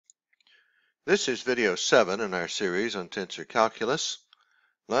This is video 7 in our series on tensor calculus.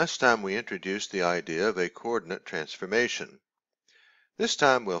 Last time we introduced the idea of a coordinate transformation. This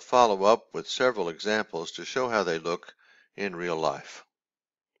time we'll follow up with several examples to show how they look in real life.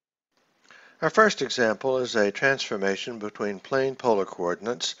 Our first example is a transformation between plane polar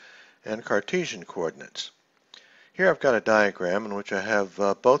coordinates and Cartesian coordinates. Here I've got a diagram in which I have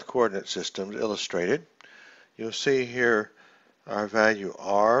both coordinate systems illustrated. You'll see here our value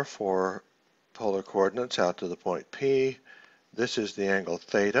r for polar coordinates out to the point P. This is the angle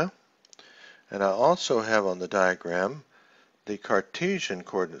theta. And I also have on the diagram the Cartesian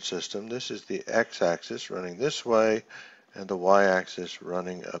coordinate system. This is the x-axis running this way and the y-axis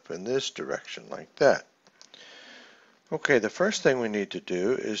running up in this direction like that. Okay, the first thing we need to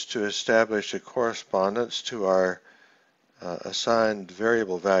do is to establish a correspondence to our assigned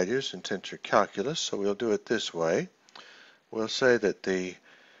variable values in tensor calculus. So we'll do it this way. We'll say that the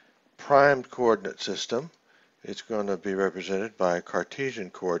primed coordinate system is going to be represented by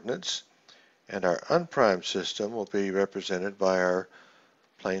Cartesian coordinates, and our unprimed system will be represented by our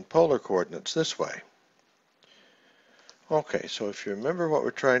plane polar coordinates this way. Okay, so if you remember what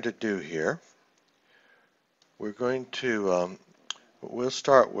we're trying to do here, we're going to, we'll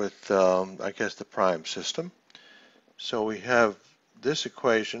start with, I guess, the prime system. So we have this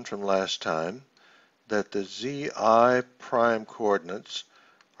equation from last time that the zi prime coordinates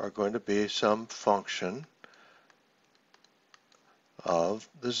are going to be some function of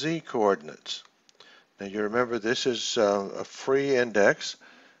the z coordinates. Now you remember this is a free index,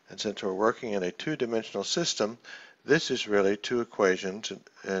 and since we're working in a two-dimensional system, this is really two equations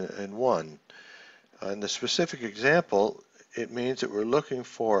in one. In the specific example, it means that we're looking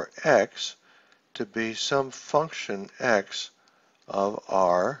for x to be some function x of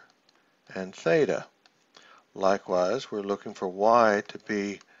r and theta. Likewise, we're looking for y to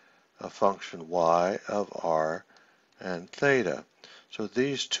be a function y of r and theta. So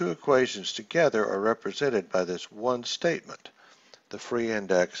these two equations together are represented by this one statement. The free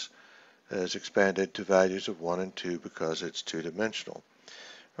index is expanded to values of 1 and 2 because it's two-dimensional.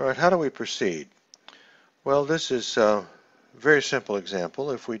 All right, how do we proceed? Well, this is a very simple example.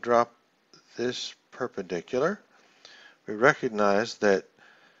 If we drop this perpendicular, we recognize that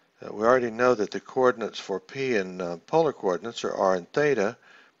we already know that the coordinates for P and polar coordinates are r and theta,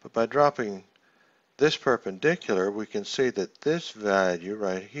 but by dropping this perpendicular, we can see that this value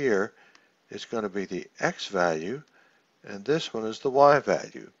right here is going to be the x value, and this one is the y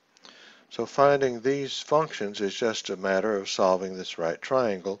value. So finding these functions is just a matter of solving this right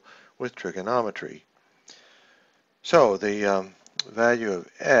triangle with trigonometry. So the value of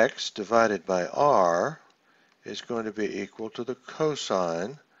x divided by r is going to be equal to the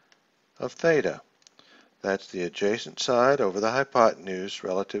cosine of theta. That's the adjacent side over the hypotenuse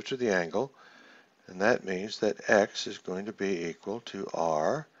relative to the angle, and that means that x is going to be equal to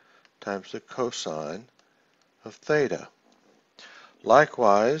r times the cosine of theta.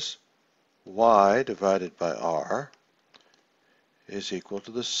 Likewise, y divided by r is equal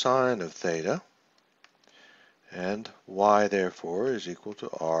to the sine of theta, and y therefore is equal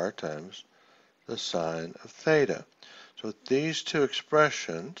to r times the sine of theta. So these two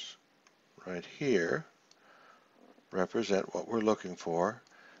expressions right here represent what we're looking for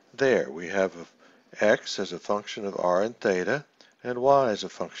there. We have x as a function of r and theta, and y as a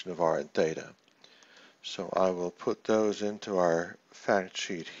function of r and theta. So I will put those into our fact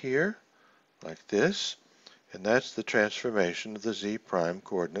sheet here, like this, and that's the transformation of the z prime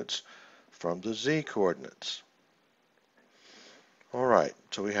coordinates from the z coordinates. All right,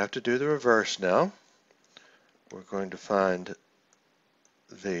 so we have to do the reverse now. We're going to find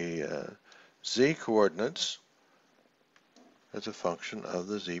the z coordinates as a function of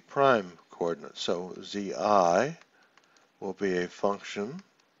the z prime coordinates. So zi will be a function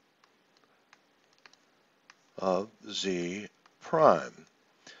of z prime.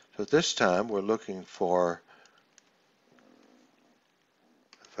 So this time we're looking for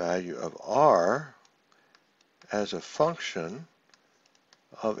the value of r as a function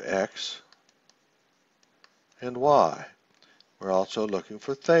of x and y. We're also looking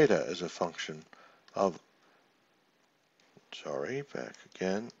for theta as a function of, back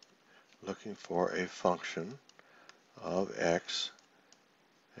again, looking for a function of x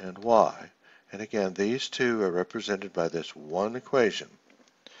and y. And again, these two are represented by this one equation.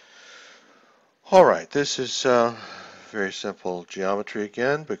 All right, this is very simple geometry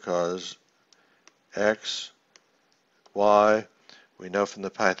again, because x, y, we know from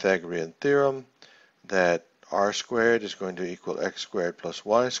the Pythagorean theorem that r squared is going to equal x squared plus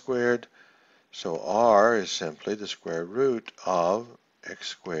y squared. So r is simply the square root of x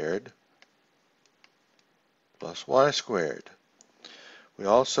squared plus y squared. We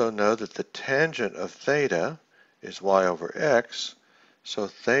also know that the tangent of theta is y over x, so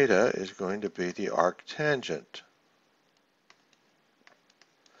theta is going to be the arctangent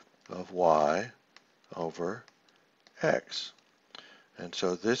of y over x. And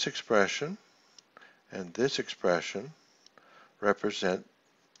so this expression and this expression represent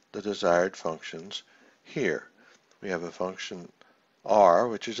the desired functions here. We have a function r,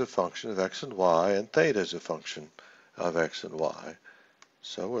 which is a function of x and y, and theta is a function of x and y.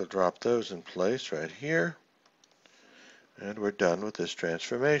 So we'll drop those in place right here, and we're done with this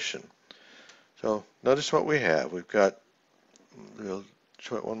transformation. So notice what we have. We'll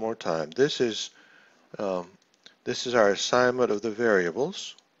show it one more time. This is our assignment of the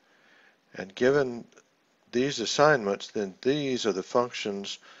variables, and given these assignments, then these are the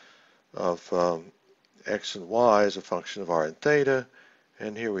functions of x and y as a function of r and theta,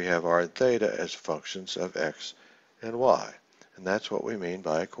 and here we have r and theta as functions of x and y. And that's what we mean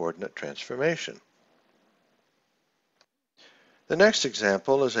by a coordinate transformation. The next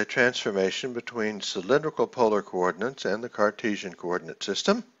example is a transformation between cylindrical polar coordinates and the Cartesian coordinate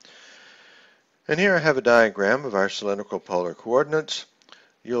system. And here I have a diagram of our cylindrical polar coordinates.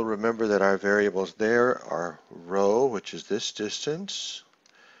 You'll remember that our variables there are rho, which is this distance.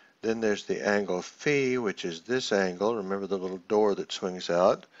 Then there's the angle phi, which is this angle. Remember the little door that swings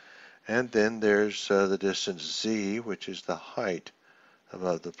out. And then there's the distance z, which is the height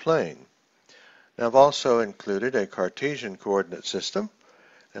above the plane. Now I've also included a Cartesian coordinate system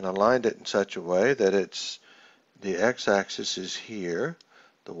and aligned it in such a way that the x-axis is here,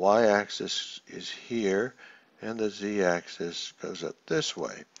 the y-axis is here, and the z-axis goes up this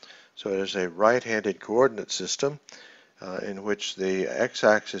way. So it is a right-handed coordinate system in which the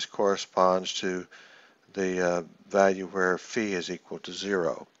x-axis corresponds to the value where phi is equal to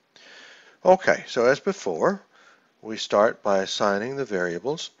 0. Okay, so as before, we start by assigning the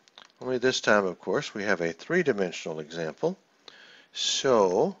variables. Only this time, of course, we have a three-dimensional example.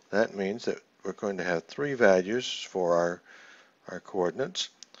 So that means that we're going to have three values for our coordinates.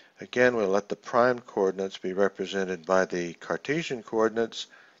 Again, we'll let the primed coordinates be represented by the Cartesian coordinates.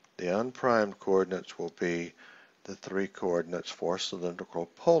 The unprimed coordinates will be the three coordinates for cylindrical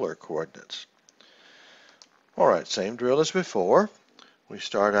polar coordinates. All right, same drill as before. We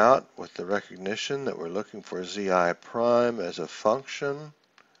start out with the recognition that we're looking for zi prime as a function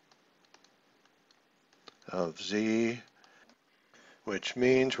of z, which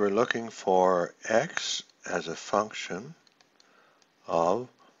means we're looking for x as a function of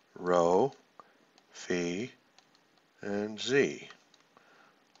rho, phi, and z.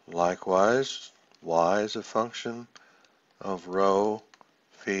 Likewise, y is a function of rho,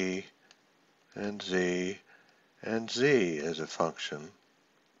 phi, and z is a function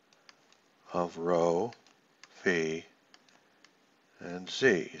of rho, phi, and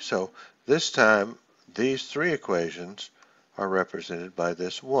z. So this time, these three equations are represented by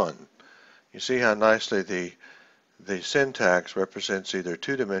this 1. You see how nicely the syntax represents either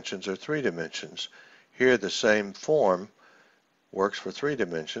 2 dimensions or 3 dimensions. Here the same form works for 3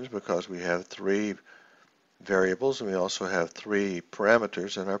 dimensions because we have 3 variables and we also have 3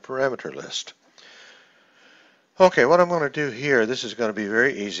 parameters in our parameter list. Okay, what I'm going to do here, this is going to be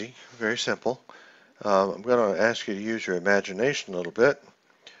very easy, very simple. I'm going to ask you to use your imagination a little bit.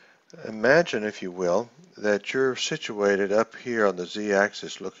 Imagine, if you will, that you're situated up here on the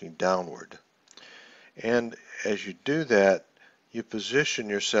z-axis looking downward. And as you do that, you position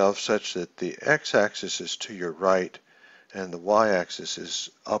yourself such that the x-axis is to your right and the y-axis is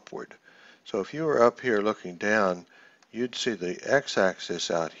upward. So if you were up here looking down, you'd see the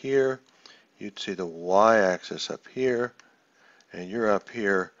x-axis out here, you'd see the y-axis up here, and you're up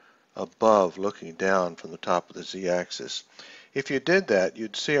here above looking down from the top of the z-axis. If you did that,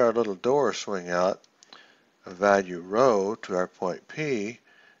 you'd see our little door swing out a value rho to our point P,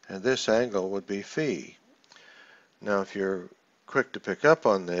 and this angle would be phi. Now if you're quick to pick up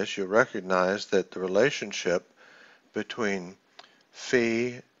on this, you'll recognize that the relationship between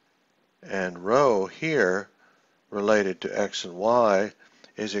phi and rho here related to x and y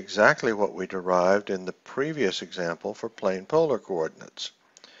is exactly what we derived in the previous example for plane polar coordinates.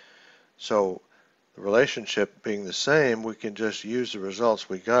 So the relationship being the same, we can just use the results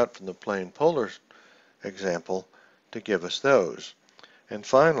we got from the plane polar example to give us those. And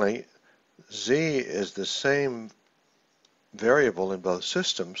finally, z is the same variable in both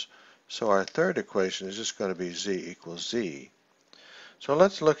systems, so our third equation is just going to be z equals z. So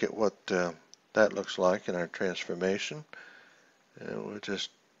let's look at what that looks like in our transformation. And we'll just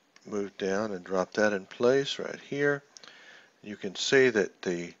move down and drop that in place right here. You can see that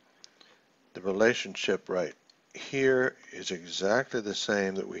the relationship right here is exactly the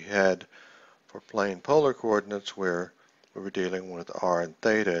same that we had for plane polar coordinates, where we were dealing with r and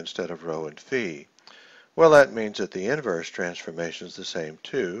theta instead of rho and phi. Well, that means that the inverse transformation is the same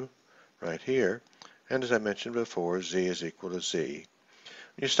too, right here. And as I mentioned before, z is equal to z.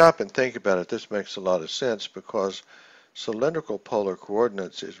 When you stop and think about it, this makes a lot of sense, because cylindrical polar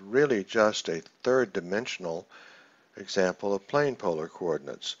coordinates is really just a third-dimensional example of plane polar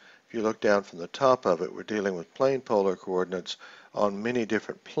coordinates. If you look down from the top of it, we're dealing with plane polar coordinates on many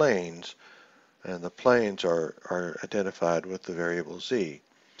different planes, and the planes are identified with the variable z.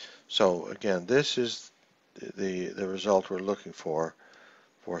 So again, this is the result we're looking for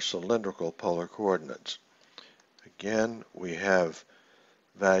cylindrical polar coordinates. Again, we have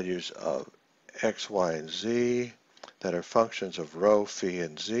values of x, y, and z that are functions of rho, phi,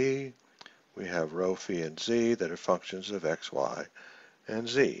 and z. We have rho, phi, and z that are functions of x, y, and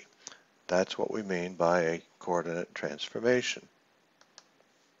z. That's what we mean by a coordinate transformation.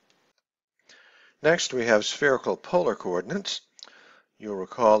 Next, we have spherical polar coordinates. You'll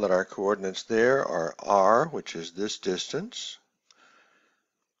recall that our coordinates there are r, which is this distance,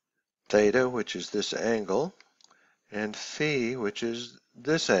 theta, which is this angle, and phi, which is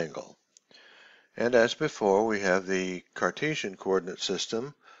this angle. And as before, we have the Cartesian coordinate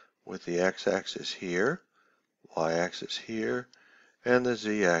system with the x-axis here, y-axis here, and the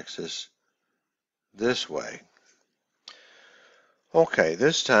z-axis this way. Okay,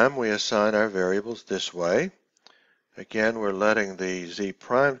 this time we assign our variables this way. Again, we're letting the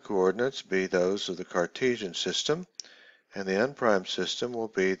z-prime coordinates be those of the Cartesian system, and the unprimed system will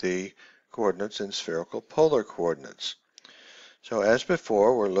be the coordinates in spherical polar coordinates. So as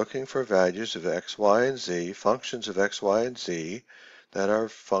before, we're looking for values of x, y, and z, functions of x, y, and z, that are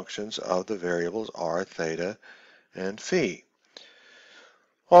functions of the variables r, theta, and phi.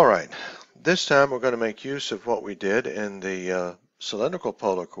 All right, this time we're going to make use of what we did in the cylindrical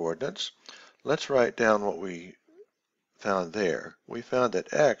polar coordinates. Let's write down what we found there. We found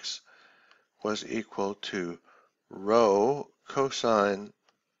that x was equal to rho cosine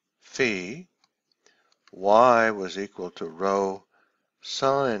phi, y was equal to rho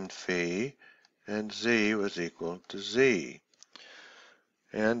sine phi, and z was equal to z.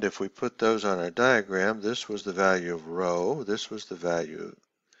 And if we put those on our diagram, this was the value of rho, this was the value of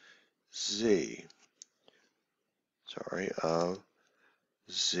z. Of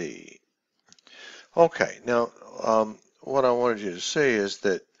z. Okay, now what I wanted you to see is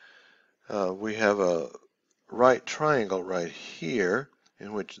that we have a right triangle right here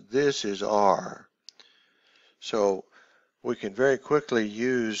in which this is r. So we can very quickly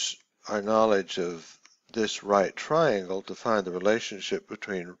use our knowledge of this right triangle to find the relationship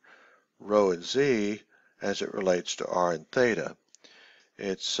between rho and z as it relates to r and theta.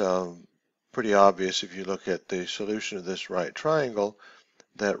 It's pretty obvious if you look at the solution of this right triangle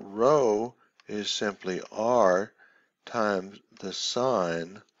that rho is simply r times the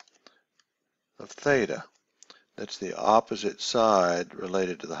sine of theta. That's the opposite side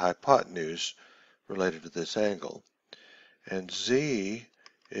related to the hypotenuse related to this angle. And z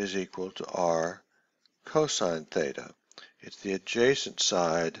is equal to r cosine theta. It's the adjacent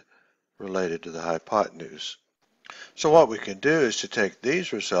side related to the hypotenuse. So what we can do is to take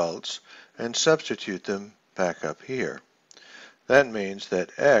these results and substitute them back up here. That means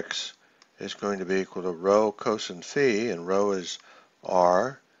that x is going to be equal to rho cosine phi, and rho is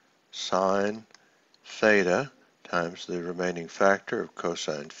r sine theta times the remaining factor of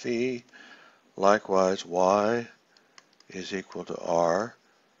cosine phi. Likewise, y is equal to r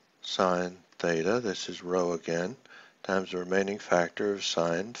sine theta, this is rho again, times the remaining factor of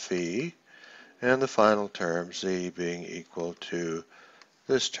sine phi, and the final term, z, being equal to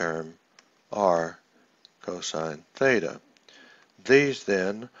this term, r cosine theta. These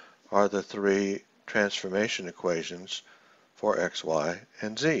then are the three transformation equations for x, y,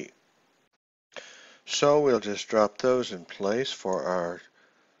 and z. So we'll just drop those in place for our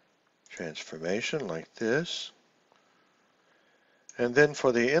transformation like this. And then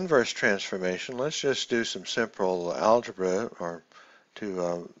for the inverse transformation, let's just do some simple algebra or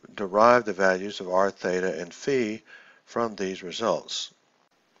to derive the values of r, theta, and phi from these results.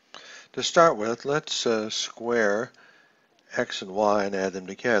 To start with, let's square x and y and add them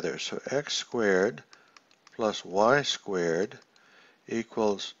together. So x squared plus y squared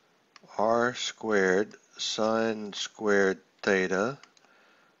equals r squared sine squared theta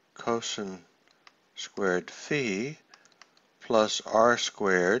cosine squared phi plus r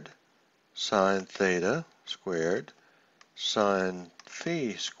squared sine theta squared sine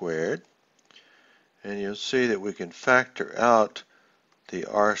phi squared. And you'll see that we can factor out the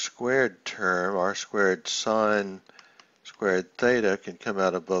r squared term, r squared sine squared theta, can come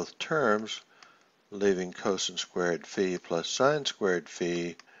out of both terms, leaving cosine squared phi plus sine squared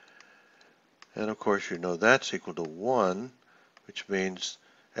phi. And of course you know that's equal to 1, which means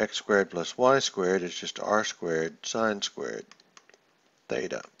x squared plus y squared is just r squared sine squared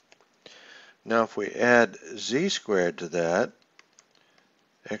theta. Now if we add z squared to that,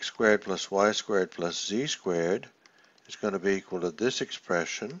 x squared plus y squared plus z squared is going to be equal to this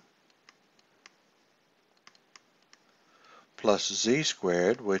expression plus z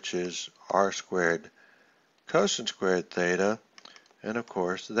squared, which is r squared cosine squared theta, and of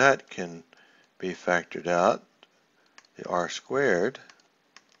course that can be factored out, the r squared,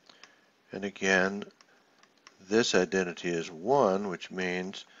 and again this identity is 1, which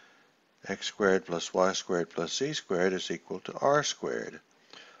means x squared plus y squared plus z squared is equal to r squared,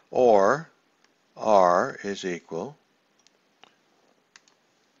 or r is equal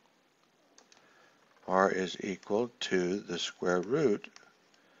to the square root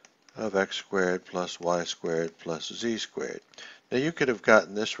of x squared plus y squared plus z squared. Now you could have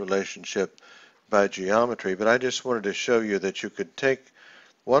gotten this relationship by geometry, but I just wanted to show you that you could take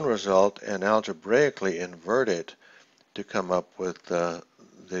one result and algebraically invert it to come up with the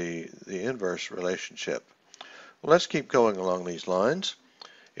inverse relationship. Well, let's keep going along these lines.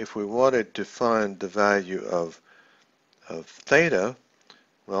 If we wanted to find the value of theta,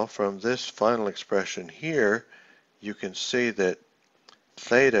 well, from this final expression here, you can see that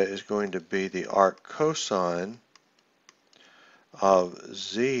theta is going to be the arc cosine of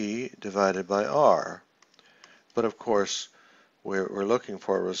z divided by r. But of course, we're looking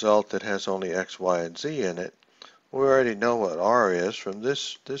for a result that has only x, y, and z in it. We already know what r is from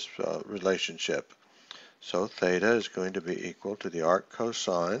this relationship. So theta is going to be equal to the arc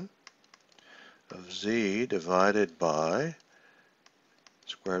cosine of z divided by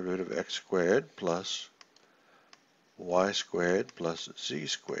square root of x squared plus y squared plus z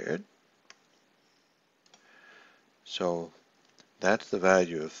squared. So that's the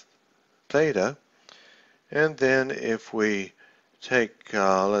value of theta. And then if we take,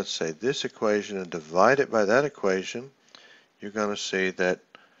 let's say, this equation and divide it by that equation, you're going to see that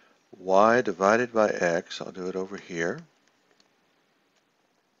y divided by x, I'll do it over here,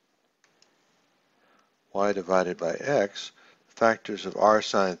 y divided by x, factors of r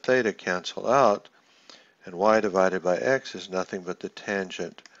sine theta cancel out, and y divided by x is nothing but the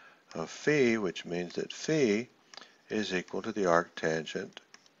tangent of phi, which means that phi is equal to the arctangent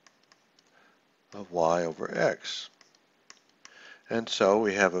of y over x. And so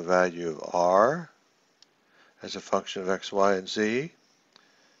we have a value of r as a function of x, y, and z,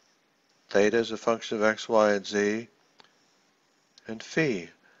 theta as a function of x, y, and z, and phi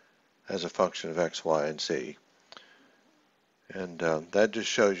as a function of x, y, and z. And that just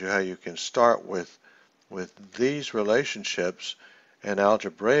shows you how you can start with these relationships and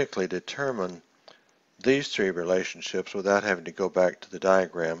algebraically determine these three relationships without having to go back to the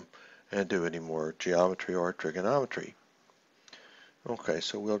diagram and do any more geometry or trigonometry. Okay,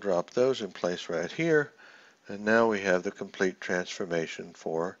 so we'll drop those in place right here, and now we have the complete transformation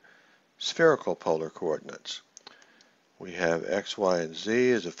for spherical polar coordinates. We have x, y, and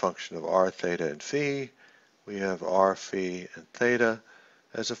z as a function of r, theta, and phi. We have r, phi, and theta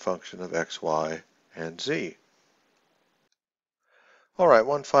as a function of x, y, and z. All right,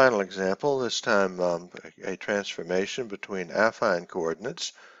 one final example, this time a transformation between affine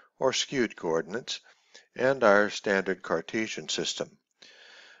coordinates, or skewed coordinates, and our standard Cartesian system. I'm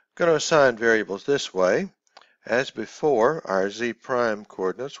going to assign variables this way. As before, our z prime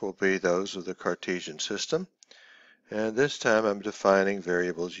coordinates will be those of the Cartesian system, and this time I'm defining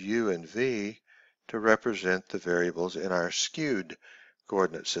variables u and v to represent the variables in our skewed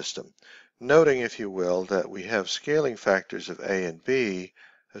coordinate system. Noting, if you will, that we have scaling factors of a and b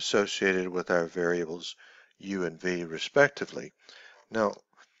associated with our variables u and v respectively. Now,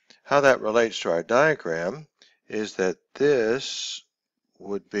 how that relates to our diagram is that this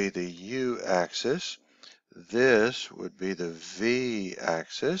would be the u-axis, this would be the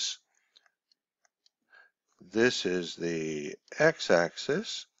v-axis, this is the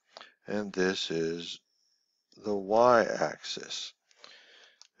x-axis, and this is the y-axis.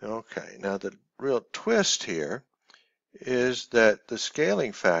 Okay, now the real twist here is that the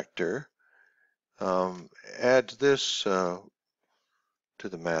scaling factor adds this to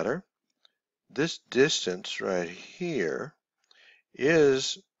the matter. This distance right here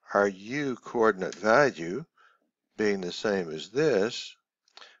is our u coordinate value being the same as this,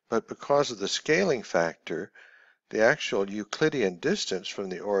 but because of the scaling factor, the actual Euclidean distance from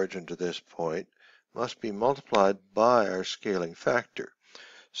the origin to this point must be multiplied by our scaling factor.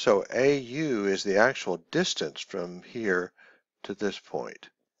 So AU is the actual distance from here to this point.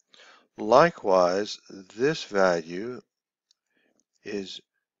 Likewise, this value is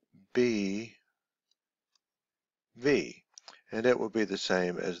BV, and it will be the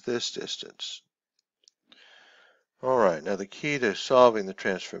same as this distance. Alright, now the key to solving the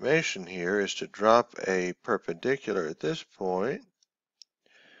transformation here is to drop a perpendicular at this point,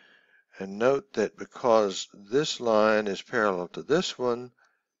 and note that because this line is parallel to this one,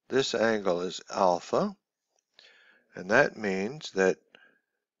 this angle is alpha, and that means that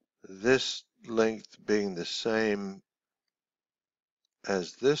this length being the same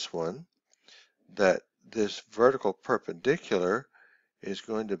as this one, that this vertical perpendicular is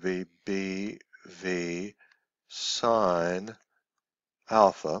going to be BV sine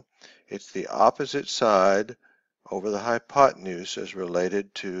alpha. It's the opposite side over the hypotenuse as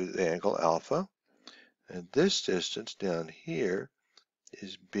related to the angle alpha. And this distance down here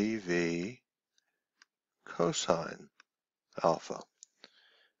is BV cosine alpha.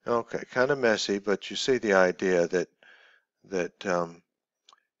 Okay, kind of messy, but you see the idea that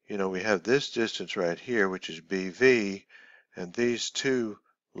we have this distance right here, which is BV, and these two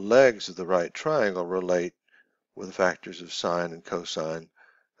legs of the right triangle relate with factors of sine and cosine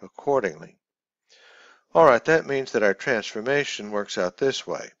accordingly. All right, that means that our transformation works out this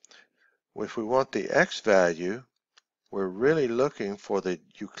way. If we want the x value, we're really looking for the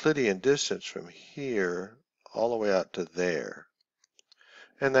Euclidean distance from here all the way out to there.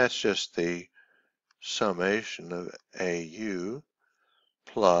 And that's just the summation of AU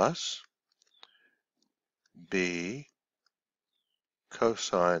plus B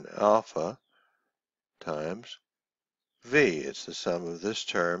cosine alpha times V. It's the sum of this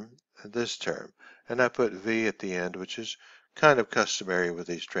term and this term. And I put V at the end, which is kind of customary with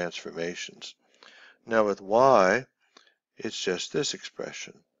these transformations. Now with Y, it's just this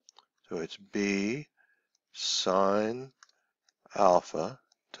expression. So it's B sine alpha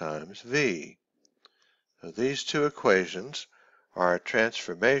times V. So these two equations are a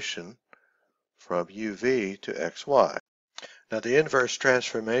transformation from UV to XY. Now the inverse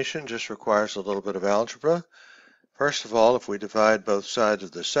transformation just requires a little bit of algebra. First of all, if we divide both sides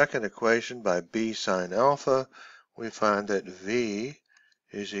of the second equation by B sine alpha, we find that V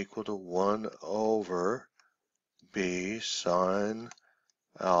is equal to 1 over B sine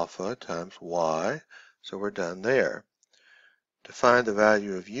alpha times Y. So we're done there. To find the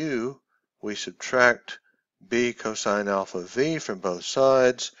value of U, we subtract B cosine alpha V from both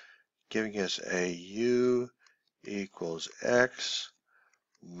sides, giving us a U equals X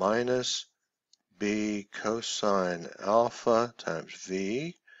minus B cosine alpha times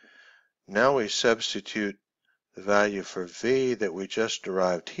V. Now we substitute the value for V that we just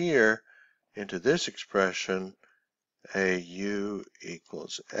derived here into this expression, AU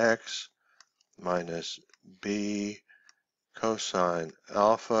equals X minus B cosine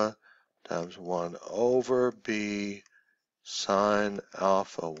alpha times 1 over B sine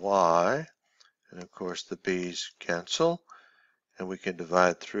alpha Y. And of course the B's cancel. And we can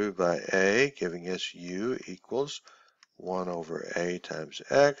divide through by A, giving us U equals 1 over A times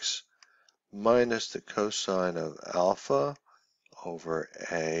X minus the cosine of alpha over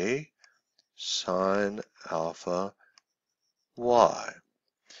A sine alpha Y.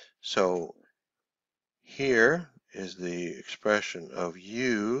 So here is the expression of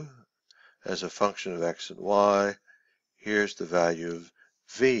U as a function of X and Y. Here's the value of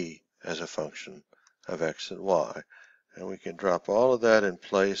V as a function of X and Y. And we can drop all of that in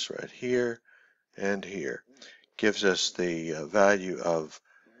place right here and here. Gives us the value of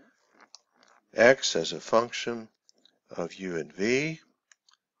X as a function of U and V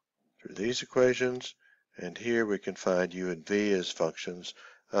through these equations. And here we can find U and V as functions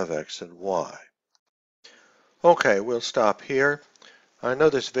of X and Y. Okay, we'll stop here. I know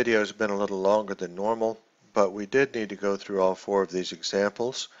this video has been a little longer than normal, but we did need to go through all 4 of these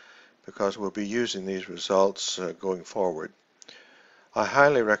examples because we'll be using these results going forward. I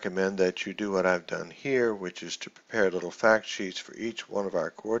highly recommend that you do what I've done here, which is to prepare little fact sheets for each one of our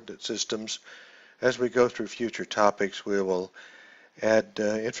coordinate systems. As we go through future topics, we will add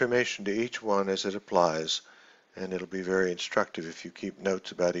information to each one as it applies, and it'll be very instructive if you keep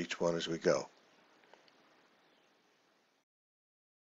notes about each one as we go.